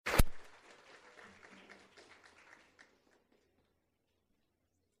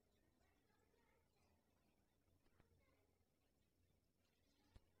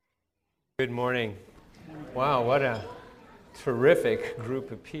Good morning. Wow, what a terrific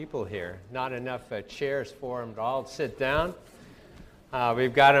group of people here. Not enough chairs for them to all sit down.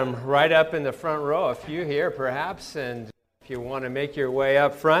 We've got them right up in the front row, a few here perhaps, and if you want to make your way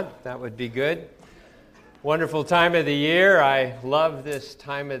up front, that would be good. Wonderful time of the year. I love this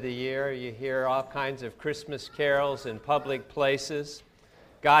time of the year. You hear all kinds of Christmas carols in public places.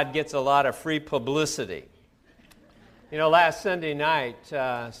 God gets a lot of free publicity. You know, last Sunday night,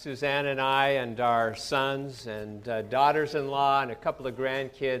 Suzanne and I and our sons and daughters-in-law and a couple of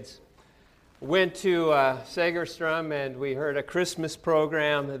grandkids went to Segerstrom, and we heard a Christmas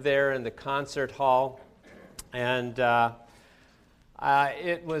program there in the concert hall. And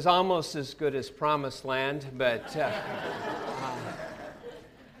it was almost as good as Promised Land, but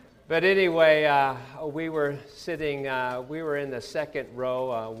anyway, we were sitting, we were in the second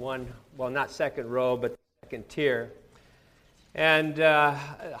row, not second row, but second tier. And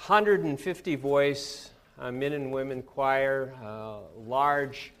 150 voice men and women choir,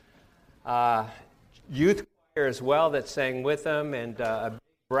 large youth choir as well that sang with them, and a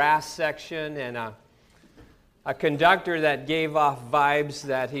brass section, and a conductor that gave off vibes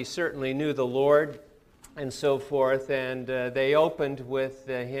that he certainly knew the Lord, and so forth. And they opened with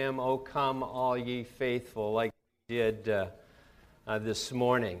the hymn, "O Come All Ye Faithful," like we did this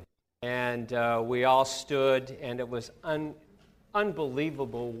morning. And we all stood, and it was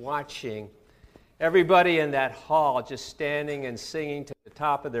unbelievable watching everybody in that hall just standing and singing to the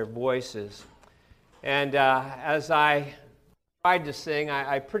top of their voices. And as I tried to sing,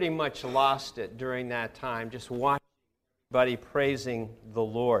 I pretty much lost it during that time, just watching everybody praising the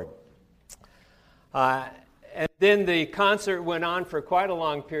Lord. And then the concert went on for quite a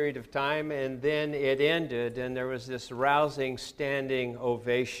long period of time, and then it ended, and there was this rousing standing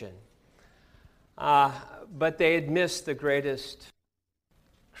ovation. But they had missed the greatest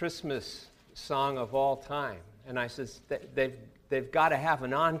Christmas song of all time. And I said, they've got to have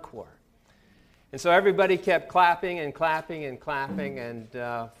an encore. And so everybody kept clapping and clapping and clapping, and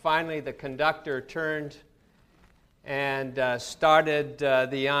finally the conductor turned and started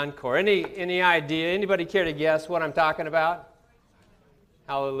the encore. Any idea? Anybody care to guess what I'm talking about?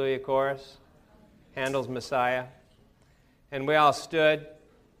 Hallelujah Chorus, Handel's Messiah. And we all stood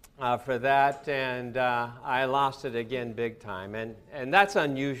for that, and I lost it again big time. And that's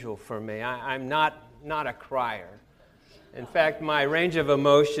unusual for me. I'm not a crier. In fact, my range of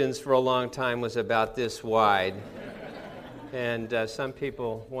emotions for a long time was about this wide. And some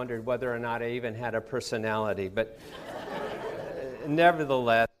people wondered whether or not I even had a personality. But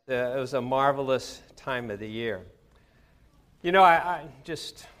nevertheless, it was a marvelous time of the year. You know, I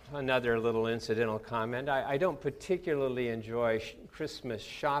just another little incidental comment. I don't particularly enjoy Christmas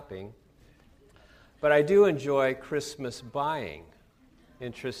shopping, but I do enjoy Christmas buying,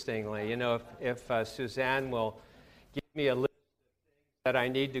 interestingly. You know, if Suzanne will give me a list of things that I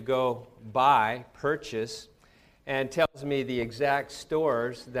need to go purchase, and tells me the exact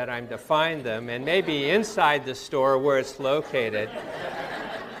stores that I'm to find them, and maybe inside the store where it's located,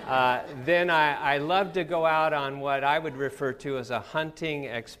 then I love to go out on what I would refer to as a hunting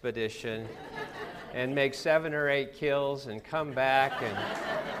expedition and make 7 or 8 kills and come back and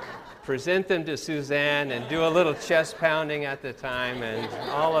present them to Suzanne and do a little chest pounding at the time and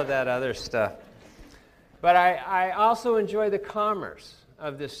all of that other stuff. But I also enjoy the commerce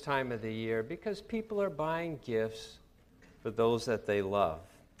of this time of the year because people are buying gifts for those that they love.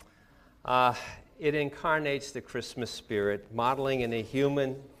 It incarnates the Christmas spirit, modeling in a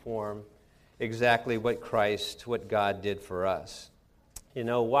human form exactly what God did for us. You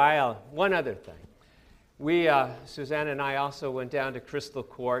know, one other thing. Suzanne and I also went down to Crystal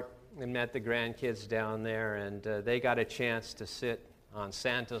Court and met the grandkids down there, and they got a chance to sit on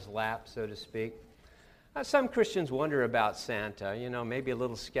Santa's lap, so to speak. Some Christians wonder about Santa, you know, maybe a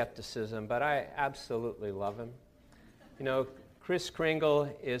little skepticism, but I absolutely love him. You know, Kris Kringle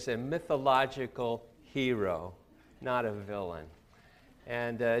is a mythological hero, not a villain.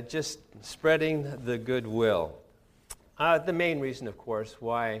 And just spreading the goodwill. The main reason, of course,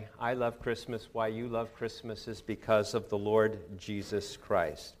 why I love Christmas, why you love Christmas, is because of the Lord Jesus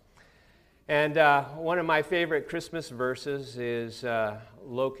Christ. And one of my favorite Christmas verses is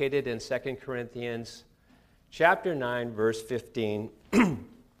located in 2 Corinthians chapter 9, verse 15.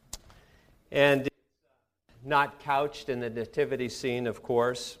 And not couched in the nativity scene, of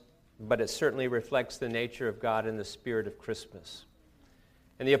course, but it certainly reflects the nature of God and the spirit of Christmas.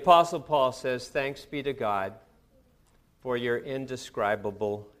 And the Apostle Paul says, "Thanks be to God for your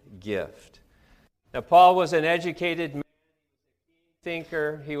indescribable gift." Now, Paul was an educated man,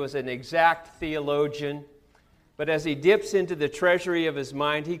 thinker, he was an exact theologian, But as he dips into the treasury of his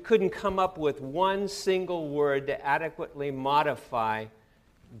mind, he couldn't come up with one single word to adequately modify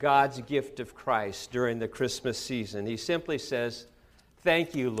God's gift of Christ during the Christmas season. He simply says,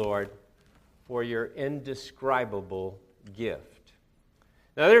 "Thank you, Lord, for your indescribable gift."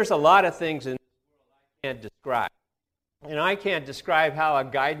 Now, there's a lot of things in this world I can't describe. I can't describe how a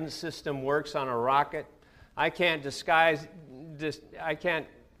guidance system works on a rocket. I can't describe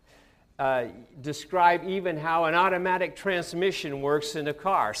even how an automatic transmission works in a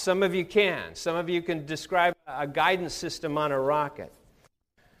car. Some of you can. Some of you can describe a guidance system on a rocket.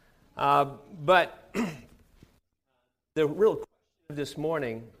 But the real question this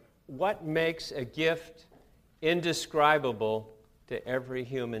morning, what makes a gift indescribable to every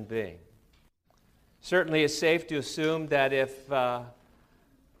human being? Certainly it's safe to assume that if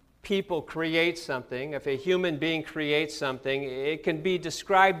people create something, if a human being creates something, it can be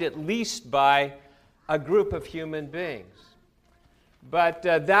described at least by a group of human beings. But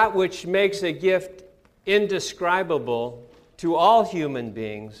that which makes a gift indescribable to all human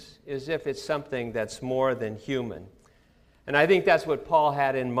beings is if it's something that's more than human. And I think that's what Paul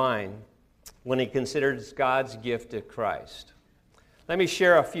had in mind when he considers God's gift to Christ. Let me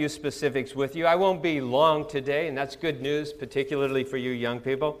share a few specifics with you. I won't be long today, and that's good news, particularly for you young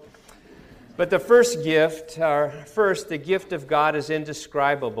people. But the first gift, the gift of God is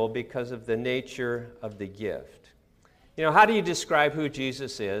indescribable because of the nature of the gift. How do you describe who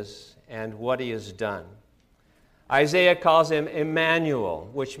Jesus is and what he has done? Isaiah calls him Emmanuel,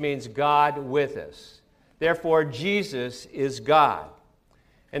 which means God with us. Therefore, Jesus is God.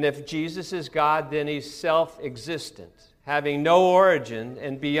 And if Jesus is God, then he's self-existent, having no origin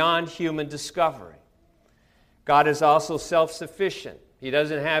and beyond human discovery. God is also self-sufficient. He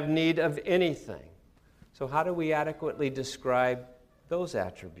doesn't have need of anything. So how do we adequately describe those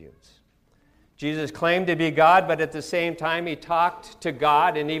attributes? Jesus claimed to be God, but at the same time he talked to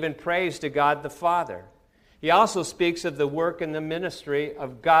God and even praised to God the Father. He also speaks of the work and the ministry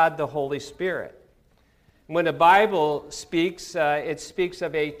of God the Holy Spirit. When the Bible speaks, it speaks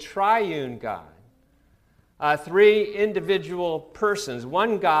of a triune God. Three individual persons,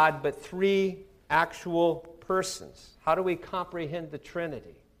 one God, but three actual persons. How do we comprehend the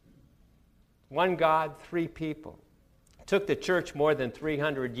Trinity? One God, three people. It took the church more than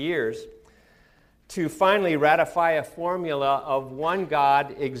 300 years to finally ratify a formula of one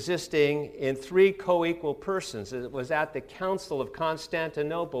God existing in three co-equal persons. It was at the Council of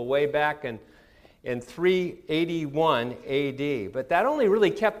Constantinople way back in 381 A.D. But that only really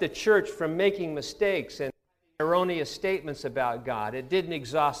kept the church from making mistakes and erroneous statements about God. It didn't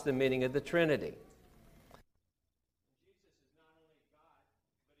exhaust the meaning of the Trinity.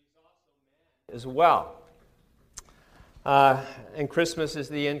 As well. And Christmas is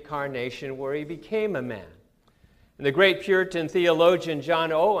the incarnation where he became a man. And the great Puritan theologian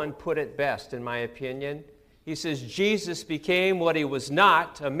John Owen put it best, in my opinion. He says, Jesus became what he was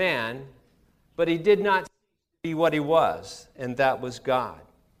not, a man, but he did not be what he was, and that was God.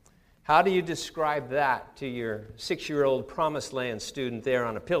 How do you describe that to your 6-year-old Promised Land student there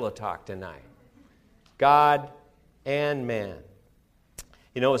on a pillow talk tonight? God and man.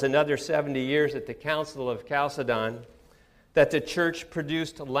 It was another 70 years at the Council of Chalcedon that the church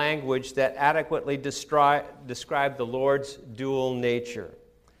produced language that adequately described the Lord's dual nature.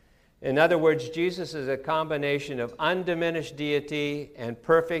 In other words, Jesus is a combination of undiminished deity and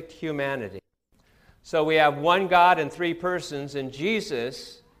perfect humanity. So we have one God and three persons, and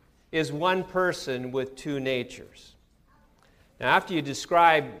Jesus is one person with two natures. Now, after you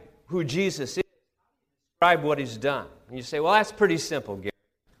describe who Jesus is, describe what he's done. And you say, well, that's pretty simple, Gary.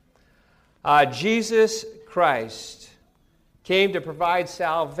 Jesus Christ came to provide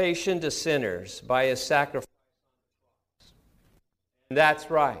salvation to sinners by his sacrifice on the cross. And that's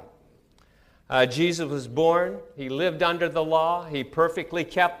right. Jesus was born. He lived under the law. He perfectly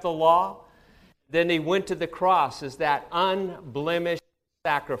kept the law. Then he went to the cross as that unblemished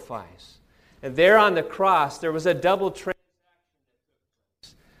sacrifice. And there on the cross, there was a double transaction that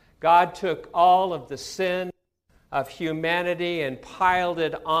took place. God took all of the sin of humanity and piled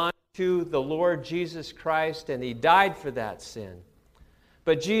it on to the Lord Jesus Christ, and he died for that sin.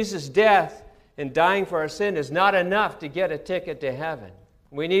 But Jesus' death and dying for our sin is not enough to get a ticket to heaven.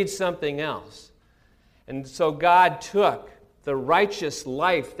 We need something else. And so God took the righteous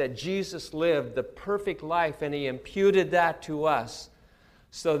life that Jesus lived, the perfect life, and he imputed that to us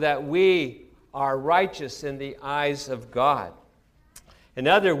so that we are righteous in the eyes of God. In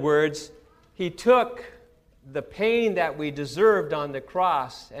other words, he took the pain that we deserved on the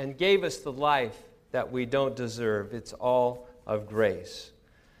cross and gave us the life that we don't deserve. It's all of grace.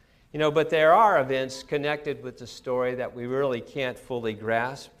 But there are events connected with the story that we really can't fully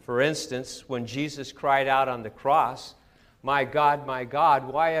grasp. For instance, when Jesus cried out on the cross, my God,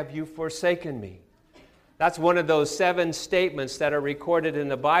 why have you forsaken me?" That's one of those 7 statements that are recorded in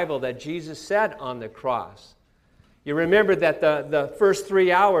the Bible that Jesus said on the cross. You remember that the first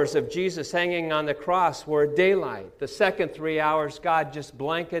 3 hours of Jesus hanging on the cross were daylight. The second 3 hours, God just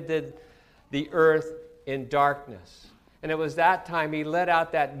blanketed the earth in darkness. And it was that time he let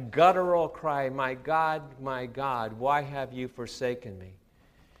out that guttural cry, my God, why have you forsaken me?"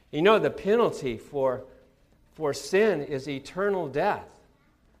 The penalty for sin is eternal death.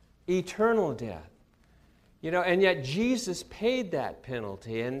 Eternal death. And yet Jesus paid that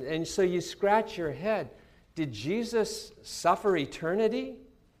penalty. And so you scratch your head. Did Jesus suffer eternity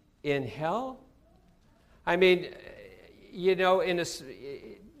in hell? I mean,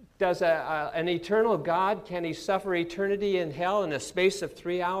 does an eternal God, can he suffer eternity in hell in a space of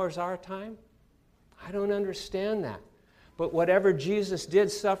 3 hours our time? I don't understand that. But whatever Jesus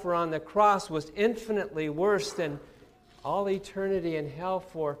did suffer on the cross was infinitely worse than all eternity in hell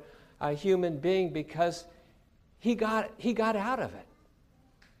for a human being, because he got out of it.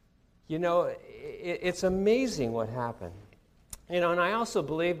 It's amazing what happened. And I also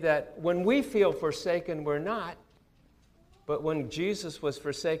believe that when we feel forsaken, we're not. But when Jesus was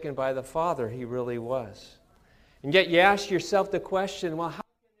forsaken by the Father, he really was. And yet you ask yourself the question, well, how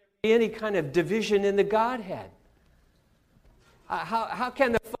can there be any kind of division in the Godhead? How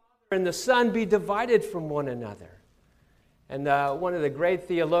can the Father and the Son be divided from one another? And one of the great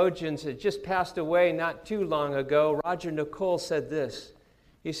theologians that just passed away not too long ago, Roger Nicole, said this.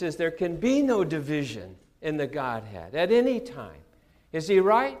 He says, there can be no division in the Godhead at any time. Is he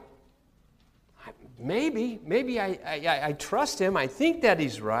right? Maybe I trust him. I think that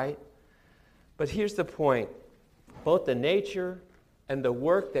he's right. But here's the point. Both the nature and the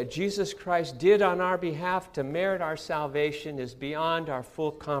work that Jesus Christ did on our behalf to merit our salvation is beyond our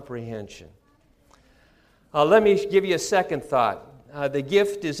full comprehension. Let me give you a second thought. The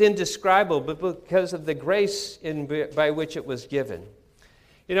gift is indescribable because of the grace by which it was given.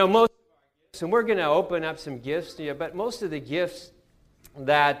 Most of our gifts, and we're going to open up some gifts to you, but most of the gifts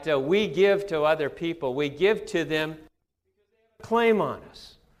that we give to other people, we give to them because they have a claim on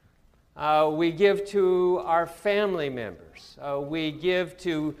us. We give to our family members. We give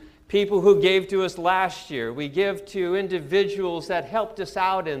to people who gave to us last year. We give to individuals that helped us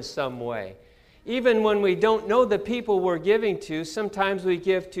out in some way. Even when we don't know the people we're giving to, sometimes we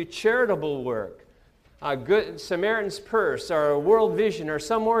give to charitable work. Good Samaritan's Purse or World Vision or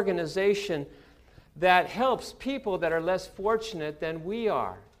some organization that helps people that are less fortunate than we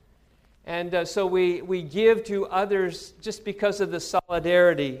are. And so we give to others just because of the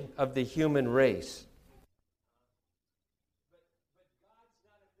solidarity of the human race. But God's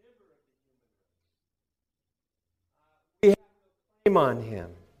not a member of the human race. We have no claim on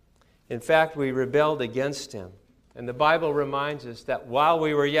him. In fact, we rebelled against him. And the Bible reminds us that while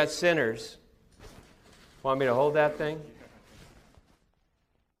we were yet sinners, want me to hold that thing?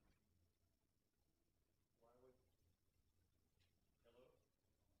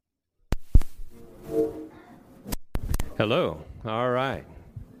 Hello. All right.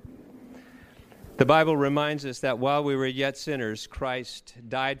 The Bible reminds us that while we were yet sinners, Christ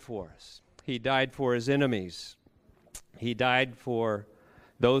died for us. He died for his enemies. He died for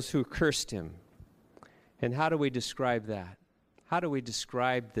those who cursed him. And how do we describe that? How do we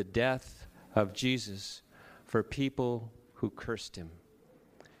describe the death of Jesus for people who cursed him?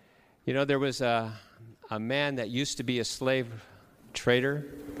 There was a man that used to be a slave trader.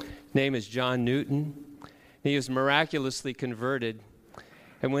 His name is John Newton. He was miraculously converted.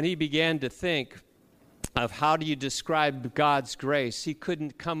 And when he began to think of how do you describe God's grace, he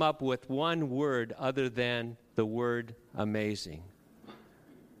couldn't come up with one word other than the word amazing.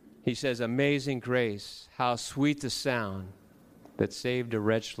 He says, "Amazing grace, how sweet the sound that saved a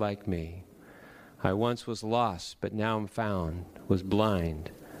wretch like me. I once was lost, but now am found, was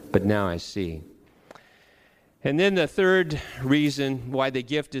blind, but now I see." And then the third reason why the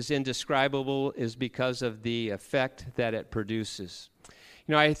gift is indescribable is because of the effect that it produces.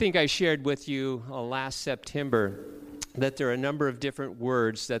 I think I shared with you last September that there are a number of different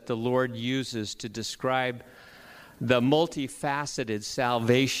words that the Lord uses to describe the multifaceted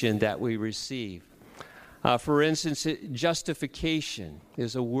salvation that we receive. For instance, justification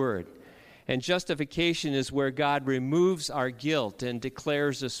is a word. And justification is where God removes our guilt and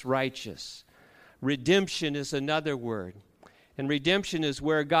declares us righteous. Redemption is another word. And redemption is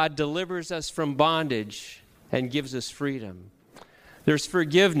where God delivers us from bondage and gives us freedom. There's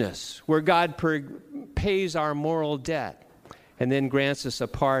forgiveness, where God pays our moral debt and then grants us a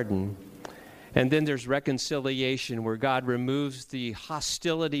pardon. And then there's reconciliation, where God removes the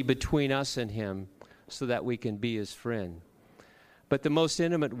hostility between us and him so that we can be his friend. But the most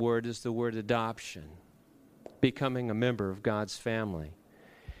intimate word is the word adoption, becoming a member of God's family.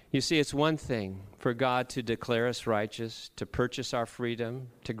 You see, it's one thing for God to declare us righteous, to purchase our freedom,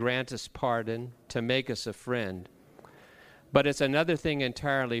 to grant us pardon, to make us a friend. But it's another thing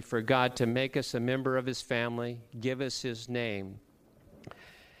entirely for God to make us a member of his family, give us his name,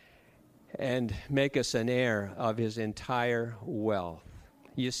 and make us an heir of his entire wealth.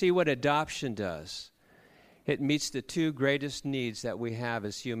 You see what adoption does? It meets the two greatest needs that we have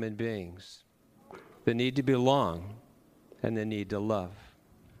as human beings: the need to belong and the need to love.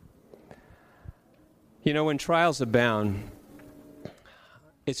 You know, when trials abound,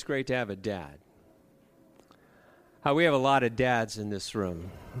 it's great to have a dad. We have a lot of dads in this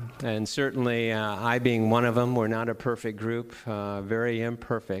room, and certainly I being one of them. We're not a perfect group, very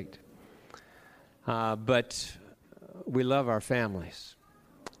imperfect, but we love our families.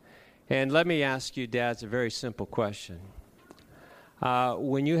 And let me ask you, dads, a very simple question.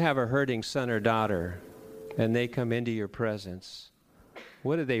 When you have a hurting son or daughter and they come into your presence,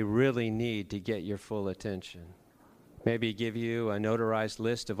 what do they really need to get your full attention? Maybe give you a notarized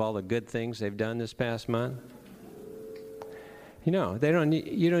list of all the good things they've done this past month? You know,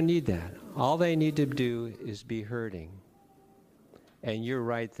 you don't need that. All they need to do is be hurting. And you're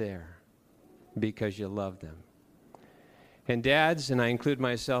right there because you love them. And dads, and I include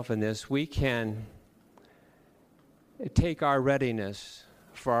myself in this, we can take our readiness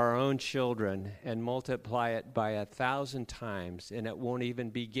for our own children and multiply it by 1,000 times, and it won't even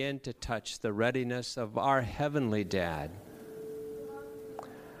begin to touch the readiness of our heavenly dad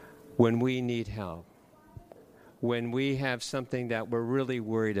when we need help, when we have something that we're really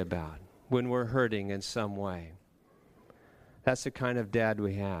worried about, when we're hurting in some way. That's the kind of dad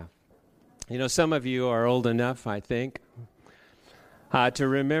we have. You know, some of you are old enough, I think, to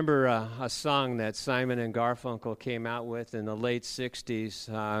remember a song that Simon and Garfunkel came out with in the late 60s.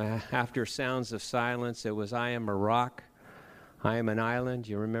 After Sounds of Silence, it was I Am a Rock, I Am an Island.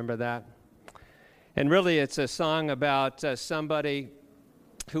 You remember that? And really, it's a song about somebody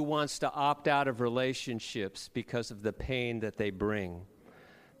who wants to opt out of relationships because of the pain that they bring.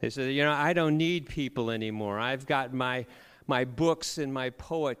 They say, you know, I don't need people anymore. I've got my books and my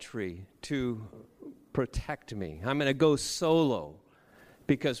poetry to protect me. I'm going to go solo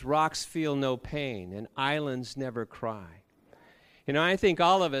because rocks feel no pain and islands never cry. You know, I think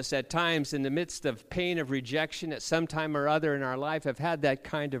all of us at times in the midst of pain of rejection at some time or other in our life have had that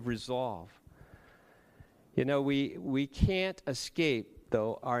kind of resolve. You know, we can't escape,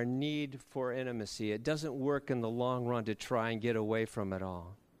 though, our need for intimacy. It doesn't work in the long run to try and get away from it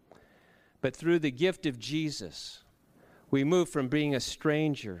all. But through the gift of Jesus, we move from being a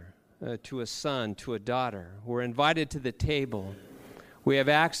stranger to a son, to a daughter. We're invited to the table. We have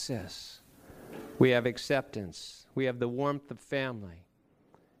access. We have acceptance. We have the warmth of family.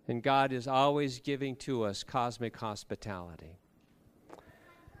 And God is always giving to us cosmic hospitality.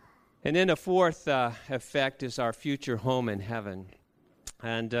 And then a fourth effect is our future home in heaven.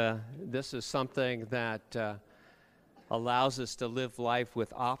 And this is something that allows us to live life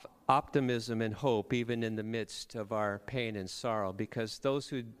with optimism and hope, even in the midst of our pain and sorrow, because those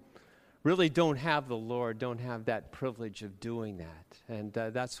who really don't have the Lord don't have that privilege of doing that. And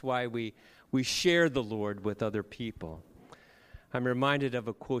that's why we share the Lord with other people. I'm reminded of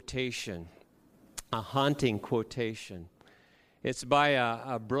a quotation, a haunting quotation. It's by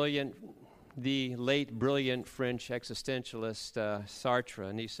the late brilliant French existentialist Sartre,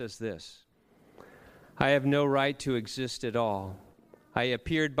 and he says this: I have no right to exist at all. I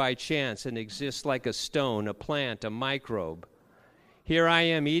appeared by chance and exist like a stone, a plant, a microbe. Here I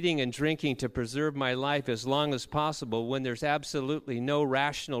am eating and drinking to preserve my life as long as possible when there's absolutely no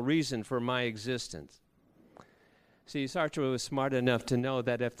rational reason for my existence. See, Sartre was smart enough to know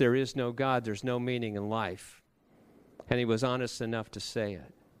that if there is no God, there's no meaning in life. And he was honest enough to say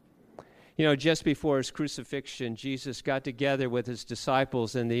it. You know, just before his crucifixion, Jesus got together with his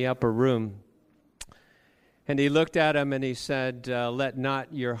disciples in the upper room. And he looked at them and he said, let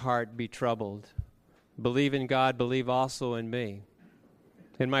not your heart be troubled. Believe in God, believe also in me.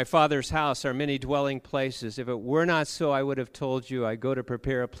 In my Father's house are many dwelling places. If it were not so, I would have told you, I go to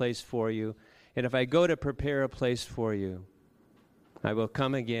prepare a place for you. And if I go to prepare a place for you, I will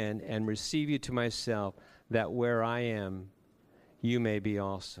come again and receive you to myself, that where I am, you may be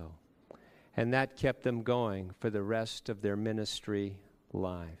also. And that kept them going for the rest of their ministry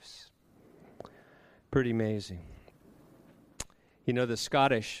lives. Pretty amazing. You know, the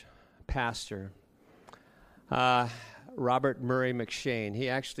Scottish pastor, Robert Murray McShane. He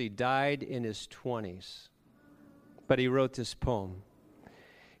actually died in his 20s, but he wrote this poem.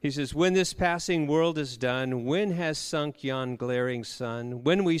 He says, when this passing world is done, when has sunk yon glaring sun,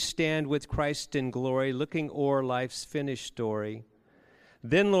 when we stand with Christ in glory, looking o'er life's finished story,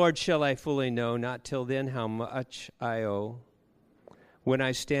 then, Lord, shall I fully know, not till then, how much I owe. When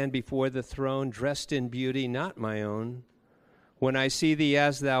I stand before the throne, dressed in beauty not my own, when I see thee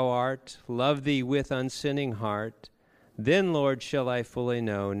as thou art, love thee with unsinning heart, then, Lord, shall I fully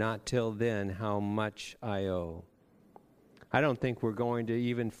know, not till then, how much I owe. I don't think we're going to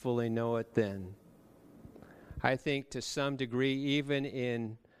even fully know it then. I think to some degree, even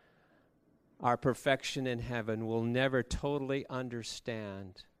in our perfection in heaven, we'll never totally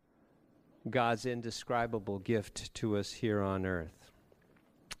understand God's indescribable gift to us here on earth.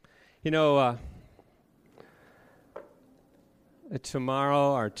 You know,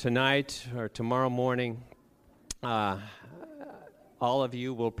 tomorrow or tonight or tomorrow morning, all of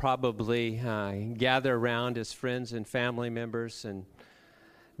you will probably gather around as friends and family members, and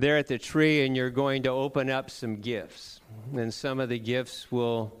there at the tree, and you're going to open up some gifts. And some of the gifts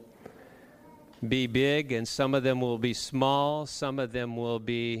will be big, and some of them will be small. Some of them will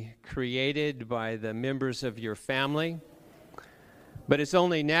be created by the members of your family. But it's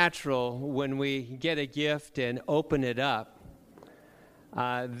only natural when we get a gift and open it up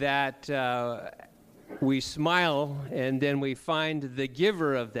that we smile, and then we find the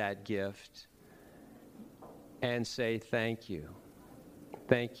giver of that gift and say thank you.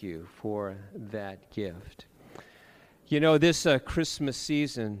 Thank you for that gift. You know, this Christmas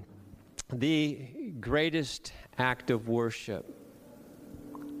season, the greatest act of worship,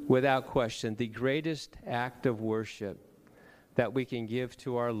 without question, the greatest act of worship that we can give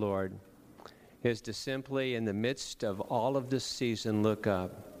to our Lord is to simply, in the midst of all of this season, look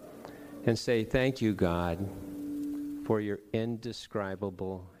up and say, thank you, God, for your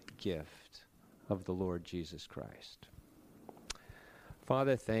indescribable gift of the Lord Jesus Christ.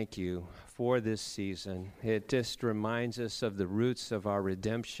 Father, thank you for this season. It just reminds us of the roots of our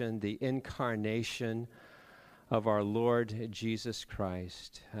redemption, the incarnation of our Lord Jesus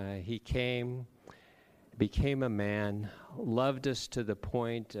Christ. He came, became a man, loved us to the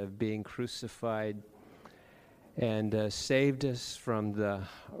point of being crucified, and saved us from the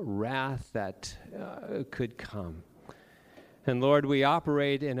wrath that could come. And Lord, we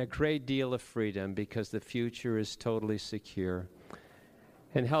operate in a great deal of freedom because the future is totally secure.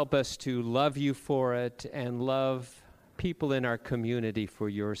 And help us to love you for it and love people in our community for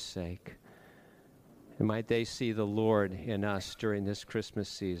your sake. And might they see the Lord in us during this Christmas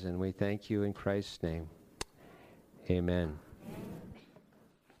season. We thank you in Christ's name. Amen.